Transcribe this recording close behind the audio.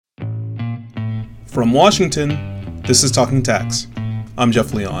From Washington, this is Talking Tax. I'm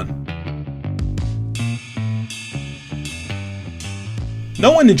Jeff Leon.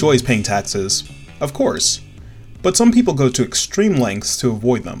 No one enjoys paying taxes, of course, but some people go to extreme lengths to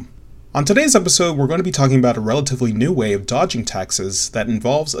avoid them. On today's episode, we're going to be talking about a relatively new way of dodging taxes that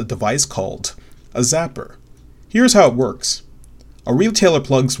involves a device called a zapper. Here's how it works. A retailer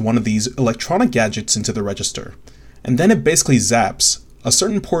plugs one of these electronic gadgets into the register, and then it basically zaps a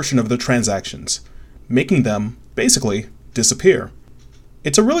certain portion of their transactions, making them, basically, disappear.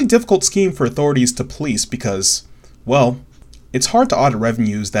 It's a really difficult scheme for authorities to police because, well, it's hard to audit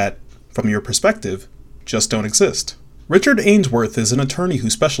revenues that, from your perspective, just don't exist. Richard Ainsworth is an attorney who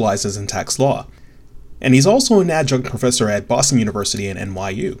specializes in tax law, and he's also an adjunct professor at Boston University and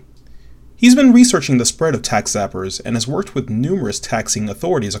NYU. He's been researching the spread of tax zappers and has worked with numerous taxing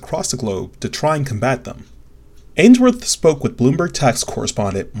authorities across the globe to try and combat them. Ainsworth spoke with Bloomberg Tax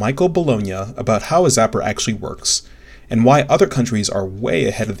correspondent Michael Bologna about how a zapper actually works and why other countries are way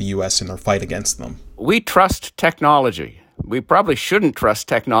ahead of the US in their fight against them. We trust technology. We probably shouldn't trust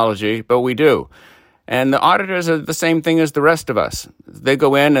technology, but we do. And the auditors are the same thing as the rest of us. They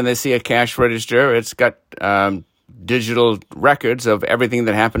go in and they see a cash register. It's got digital records of everything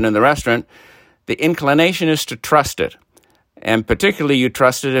that happened in the restaurant. The inclination is to trust it. And particularly you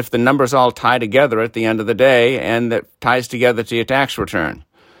trust it if the numbers all tie together at the end of the day and that ties together to your tax return.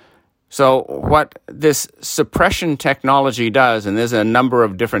 So what this suppression technology does, and there's a number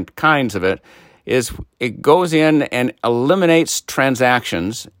of different kinds of it, is it goes in and eliminates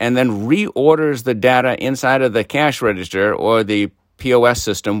transactions and then reorders the data inside of the cash register or the POS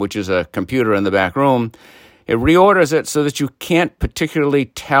system, which is a computer in the back room. It reorders it so that you can't particularly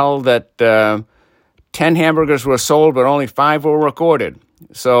tell that 10 hamburgers were sold, but only 5 were recorded.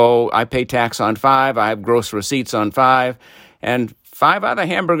 So I pay tax on 5, I have gross receipts on 5, and 5 other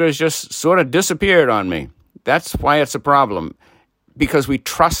hamburgers just sort of disappeared on me. That's why it's a problem, because we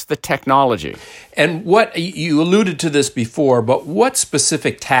trust the technology. And what you alluded to this before, but what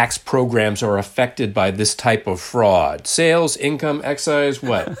specific tax programs are affected by this type of fraud? Sales, income, excise,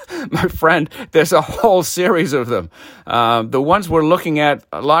 what? My friend, there's a whole series of them. The ones we're looking at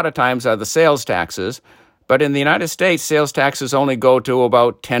a lot of times are the sales taxes, but in the United States, sales taxes only go to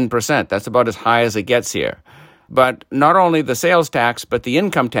about 10%. That's about as high as it gets here. But not only the sales tax, but the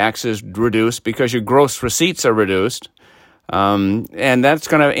income tax is reduced because your gross receipts are reduced. And that's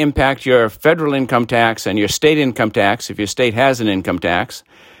going to impact your federal income tax and your state income tax if your state has an income tax.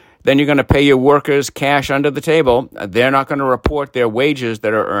 Then you're going to pay your workers cash under the table. They're not going to report their wages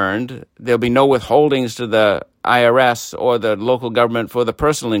that are earned. There'll be no withholdings to the IRS or the local government for the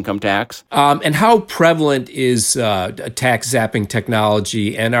personal income tax. And how prevalent is tax zapping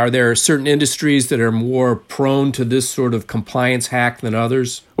technology? And are there certain industries that are more prone to this sort of compliance hack than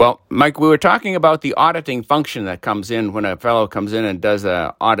others? Well, Mike, we were talking about the auditing function that comes in when a fellow comes in and does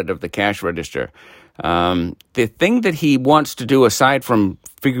an audit of the cash register. The thing that he wants to do, aside from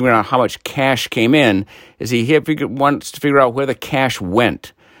figuring out how much cash came in, is he wants to figure out where the cash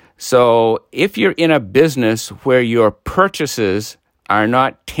went. So if you're in a business where your purchases are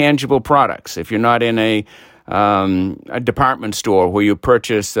not tangible products, if you're not in a department store where you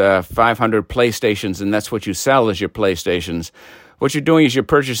purchase 500 PlayStations and that's what you sell as your PlayStations, what you're doing is you're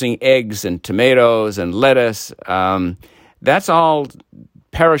purchasing eggs and tomatoes and lettuce. That's all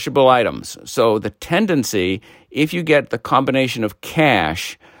perishable items. So the tendency, if you get the combination of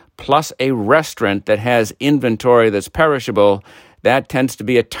cash plus a restaurant that has inventory that's perishable, that tends to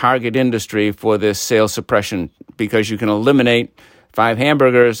be a target industry for this sales suppression because you can eliminate 5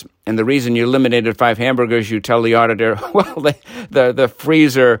 hamburgers. And the reason you eliminated 5 hamburgers, you tell the auditor, well, the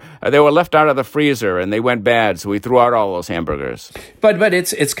freezer, they were left out of the freezer and they went bad, so we threw out all those hamburgers. But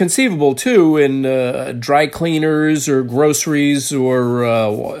it's conceivable, too, in dry cleaners or groceries or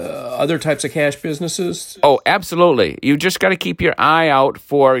other types of cash businesses? Oh, absolutely. You just got to keep your eye out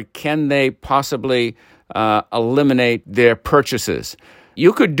for can they possibly eliminate their purchases.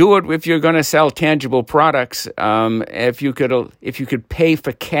 You could do it if you're going to sell tangible products. If you could pay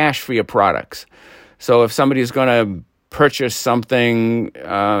for cash for your products. So if somebody's going to purchase something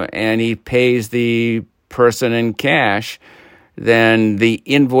and he pays the person in cash, then the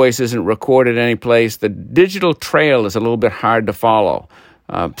invoice isn't recorded anyplace. The digital trail is a little bit hard to follow.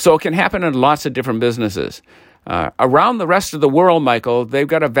 So it can happen in lots of different businesses. Around the rest of the world, Michael, they've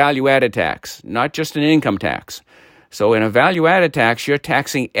got a value-added tax, not just an income tax. So in a value-added tax, you're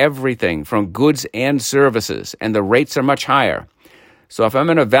taxing everything from goods and services, and the rates are much higher. So if I'm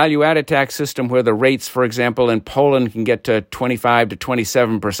in a value-added tax system where the rates, for example, in Poland can get to 25 to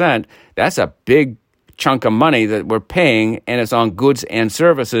 27%, that's a big chunk of money that we're paying, and it's on goods and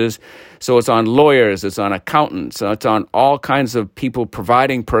services. So it's on lawyers, it's on accountants, it's on all kinds of people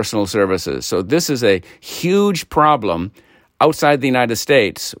providing personal services. So this is a huge problem outside the United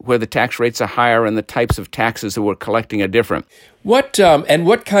States, where the tax rates are higher and the types of taxes that we're collecting are different. What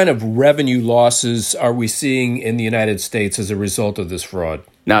kind of revenue losses are we seeing in the United States as a result of this fraud?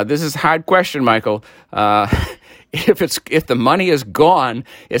 Now, this is a hard question, Michael. If the money is gone,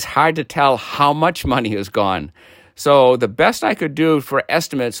 it's hard to tell how much money is gone. So the best I could do for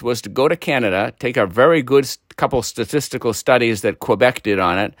estimates was to go to Canada, take a very good couple statistical studies that Quebec did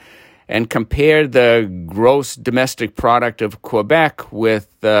on it, and compared the gross domestic product of Quebec with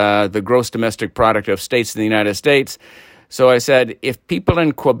the gross domestic product of states in the United States. So I said, if people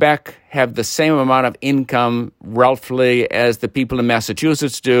in Quebec have the same amount of income roughly as the people in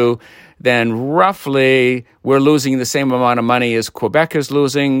Massachusetts do, then roughly we're losing the same amount of money as Quebec is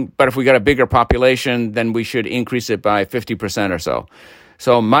losing. But if we got a bigger population, then we should increase it by 50% or so.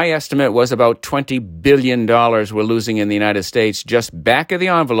 So my estimate was about $20 billion we're losing in the United States, just back of the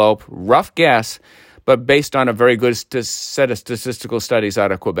envelope, rough guess, but based on a very good set of statistical studies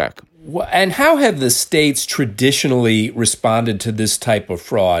out of Quebec. And how have the states traditionally responded to this type of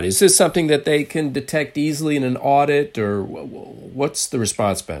fraud? Is this something that they can detect easily in an audit, or what's the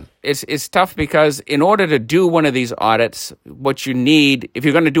response been? It's tough because in order to do one of these audits, what you need, if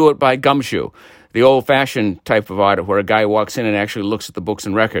you're going to do it by gumshoe, the old-fashioned type of audit where a guy walks in and actually looks at the books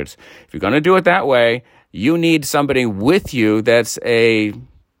and records, if you're going to do it that way, you need somebody with you that's a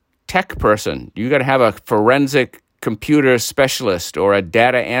tech person. You got to have a forensic computer specialist or a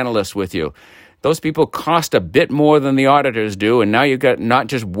data analyst with you. Those people cost a bit more than the auditors do, and now you've got not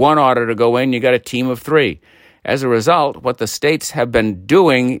just one auditor go in, you got a team of 3. As a result, what the states have been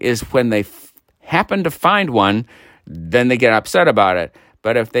doing is when they happen to find one, then they get upset about it.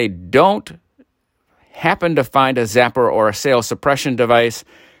 But if they don't happen to find a zapper or a sales suppression device,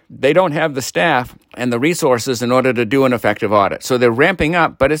 they don't have the staff and the resources in order to do an effective audit. So they're ramping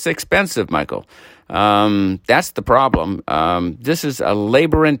up, but it's expensive, Michael. That's the problem. This is a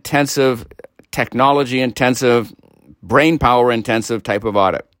labor-intensive, technology-intensive, brain power-intensive type of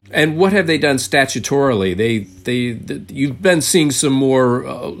audit. And what have they done statutorily? You've been seeing some more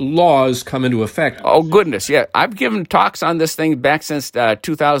laws come into effect. Oh, goodness, yeah. I've given talks on this thing back since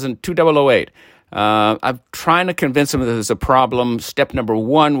 2008. I'm trying to convince them that there's a problem. Step number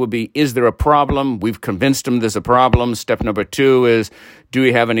 1 would be, is there a problem? We've convinced them there's a problem. Step number 2 is, do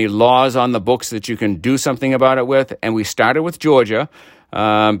we have any laws on the books that you can do something about it with? And we started with Georgia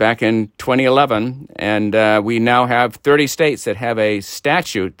back in 2011, and we now have 30 states that have a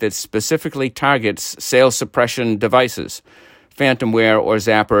statute that specifically targets sales suppression devices, phantomware or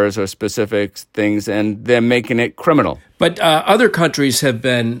zappers or specific things, and they're making it criminal. But other countries have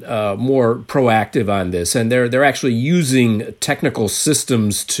been more proactive on this, and they're actually using technical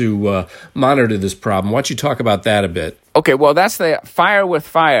systems to monitor this problem. Why don't you talk about that a bit? Okay, well, that's the fire with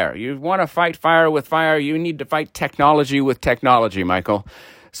fire. You want to fight fire with fire, you need to fight technology with technology, Michael.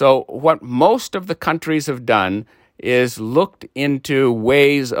 So what most of the countries have done is looked into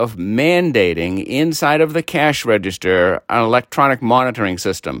ways of mandating inside of the cash register an electronic monitoring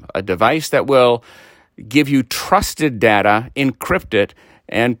system, a device that will give you trusted data, encrypt it,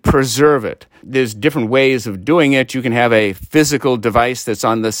 and preserve it. There's different ways of doing it. You can have a physical device that's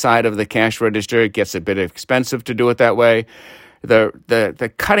on the side of the cash register. It gets a bit expensive to do it that way.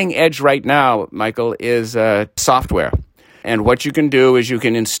 The cutting edge right now, Michael, is software. And what you can do is you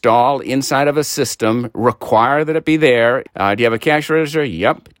can install inside of a system, require that it be there. Do you have a cash register?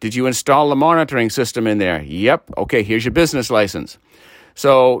 Yep. Did you install the monitoring system in there? Yep. Okay, here's your business license.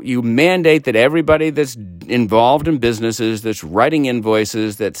 So you mandate that everybody that's involved in businesses, that's writing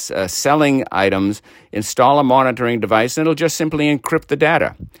invoices, that's selling items, install a monitoring device, and it'll just simply encrypt the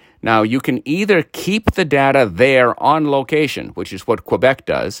data. Now, you can either keep the data there on location, which is what Quebec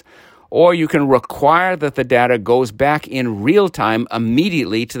does, or you can require that the data goes back in real time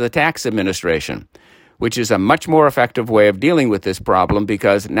immediately to the tax administration, which is a much more effective way of dealing with this problem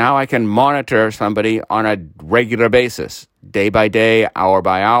because now I can monitor somebody on a regular basis, day by day, hour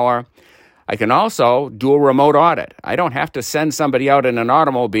by hour. I can also do a remote audit. I don't have to send somebody out in an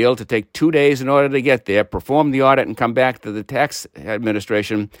automobile to take 2 days in order to get there, perform the audit, and come back to the tax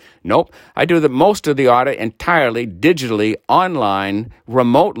administration. Nope. I do most of the audit entirely digitally, online,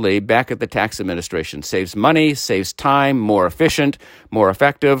 remotely back at the tax administration. Saves money, saves time, more efficient, more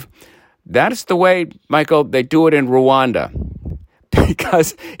effective. That's the way, Michael, they do it in Rwanda.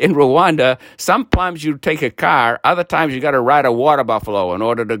 Because in Rwanda, sometimes you take a car, other times you got to ride a water buffalo in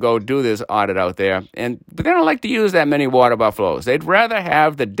order to go do this audit out there. But they don't like to use that many water buffaloes. They'd rather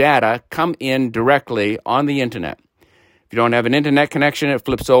have the data come in directly on the internet. If you don't have an internet connection, it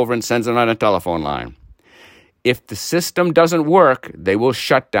flips over and sends it on a telephone line. If the system doesn't work, they will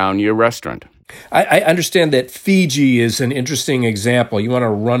shut down your restaurant. I understand that Fiji is an interesting example. You want to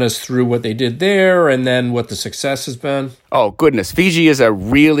run us through what they did there and then what the success has been? Oh, goodness. Fiji is a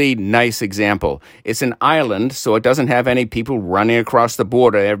really nice example. It's an island, so it doesn't have any people running across the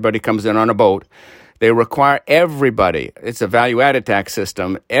border. Everybody comes in on a boat. They require everybody, it's a value-added tax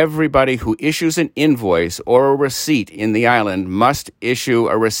system, everybody who issues an invoice or a receipt in the island must issue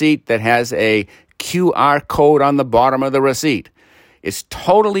a receipt that has a QR code on the bottom of the receipt. It's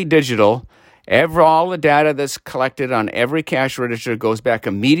totally digital. All the data that's collected on every cash register goes back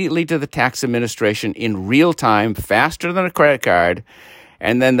immediately to the tax administration in real time, faster than a credit card.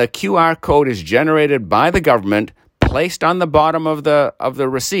 And then the QR code is generated by the government, placed on the bottom of the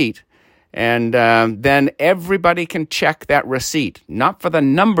receipt. And then everybody can check that receipt, not for the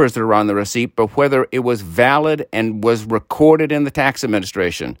numbers that are on the receipt, but whether it was valid and was recorded in the tax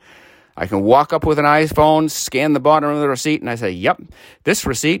administration. I can walk up with an iPhone, scan the bottom of the receipt, and I say, yep, this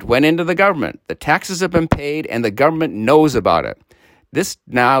receipt went into the government. The taxes have been paid, and the government knows about it. This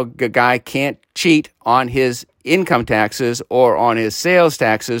now guy can't cheat on his income taxes or on his sales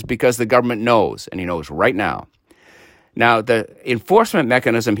taxes because the government knows, and he knows right now. Now, the enforcement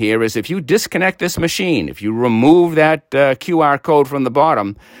mechanism here is if you disconnect this machine, if you remove that QR code from the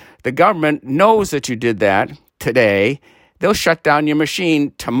bottom, the government knows that you did that today. They'll shut down your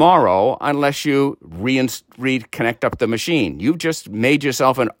machine tomorrow unless you reconnect up the machine. You've just made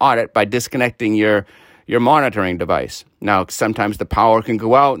yourself an audit by disconnecting your monitoring device. Now, sometimes the power can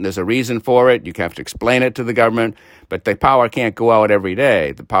go out, and there's a reason for it. You have to explain it to the government, but the power can't go out every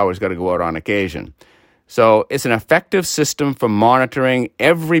day. The power's got to go out on occasion. So it's an effective system for monitoring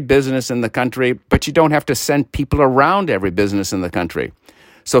every business in the country, but you don't have to send people around every business in the country.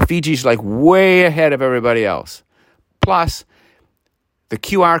 So Fiji's like way ahead of everybody else. Plus, the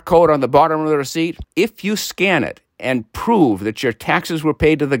QR code on the bottom of the receipt, if you scan it and prove that your taxes were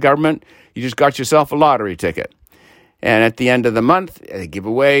paid to the government, you just got yourself a lottery ticket. And at the end of the month, they give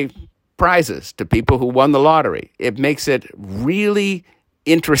away prizes to people who won the lottery. It makes it really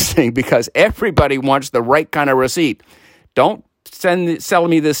interesting because everybody wants the right kind of receipt. Don't sell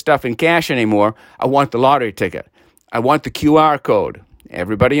me this stuff in cash anymore. I want the lottery ticket. I want the QR code.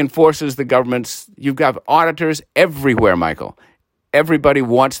 Everybody enforces the government's. You've got auditors everywhere, Michael. Everybody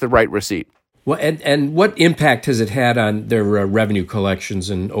wants the right receipt. Well, and what impact has it had on their revenue collections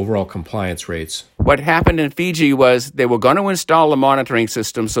and overall compliance rates? What happened in Fiji was they were going to install a monitoring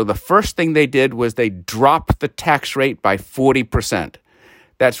system, so the first thing they did was they dropped the tax rate by 40%.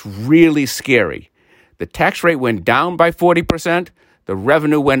 That's really scary. The tax rate went down by 40%. The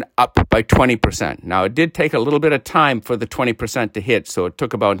revenue went up by 20%. Now, it did take a little bit of time for the 20% to hit, so it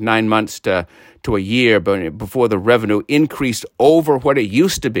took about 9 months to a year before the revenue increased over what it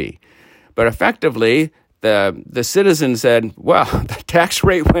used to be. But effectively, the citizen said, well, the tax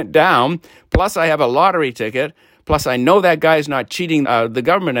rate went down, plus I have a lottery ticket, plus I know that guy's not cheating the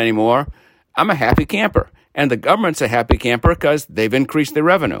government anymore. I'm a happy camper. And the government's a happy camper because they've increased their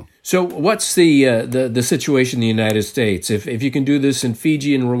revenue. So what's the situation in the United States? If you can do this in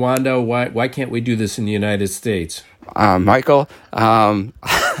Fiji and Rwanda, why can't we do this in the United States? Michael, I'm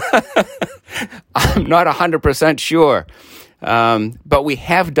not 100% sure. But we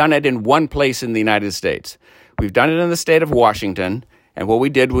have done it in one place in the United States. We've done it in the state of Washington. And what we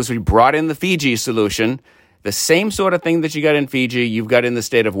did was we brought in the Fiji solution. The same sort of thing that you got in Fiji, you've got in the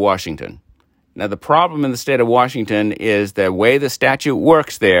state of Washington. Now, the problem in the state of Washington is the way the statute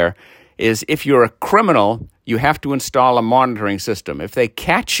works there is if you're a criminal, you have to install a monitoring system. If they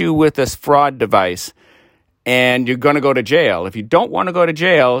catch you with this fraud device and you're going to go to jail, if you don't want to go to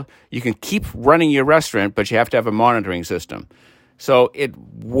jail, you can keep running your restaurant, but you have to have a monitoring system. So it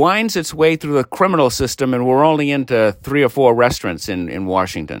winds its way through the criminal system, and we're only into 3 or 4 restaurants in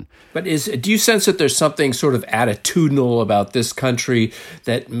Washington. But do you sense that there's something sort of attitudinal about this country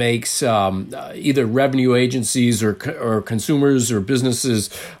that makes either revenue agencies or consumers or businesses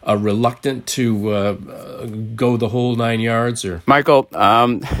reluctant to go the whole 9 yards? Or Michael,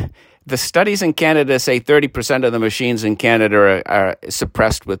 the studies in Canada say 30% of the machines in Canada are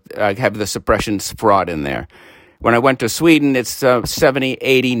suppressed with have the suppression fraud in there. When I went to Sweden, it's 70,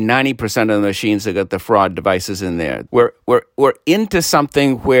 80, 90% of the machines that got the fraud devices in there. We're into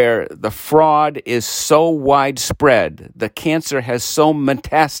something where the fraud is so widespread, the cancer has so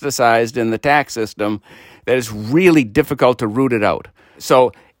metastasized in the tax system that it's really difficult to root it out.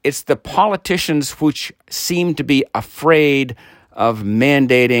 So it's the politicians which seem to be afraid of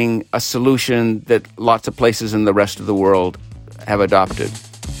mandating a solution that lots of places in the rest of the world have adopted.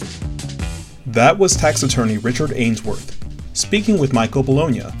 That was tax attorney Richard Ainsworth, speaking with Michael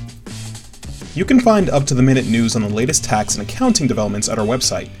Bologna. You can find up-to-the-minute news on the latest tax and accounting developments at our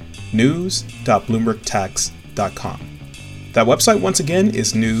website, news.bloombergtax.com. That website, once again,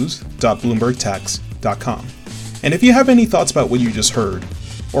 is news.bloombergtax.com. And if you have any thoughts about what you just heard,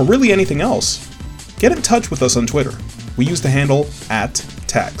 or really anything else, get in touch with us on Twitter. We use the handle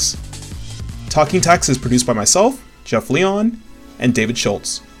 @tax. Talking Tax is produced by myself, Jeff Leon, and David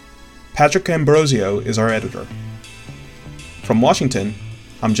Schultz. Patrick Ambrosio is our editor. From Washington,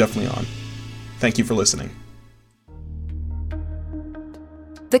 I'm Jeff Leon. Thank you for listening.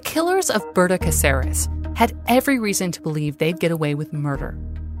 The killers of Berta Cáceres had every reason to believe they'd get away with murder.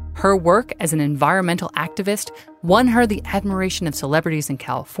 Her work as an environmental activist won her the admiration of celebrities in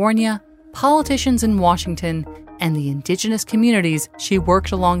California, politicians in Washington, and the indigenous communities she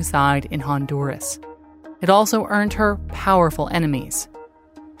worked alongside in Honduras. It also earned her powerful enemies.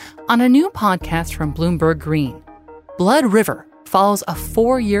 On a new podcast from Bloomberg Green, Blood River follows a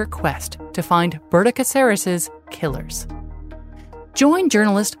 4-year quest to find Berta Cáceres' killers. Join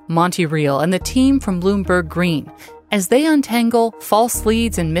journalist Monty Reel and the team from Bloomberg Green as they untangle false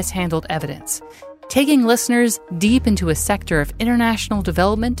leads and mishandled evidence, taking listeners deep into a sector of international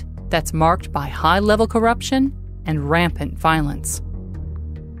development that's marked by high-level corruption and rampant violence.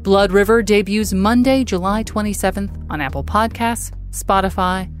 Blood River debuts Monday, July 27th on Apple Podcasts,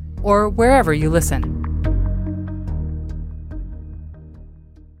 Spotify, or wherever you listen.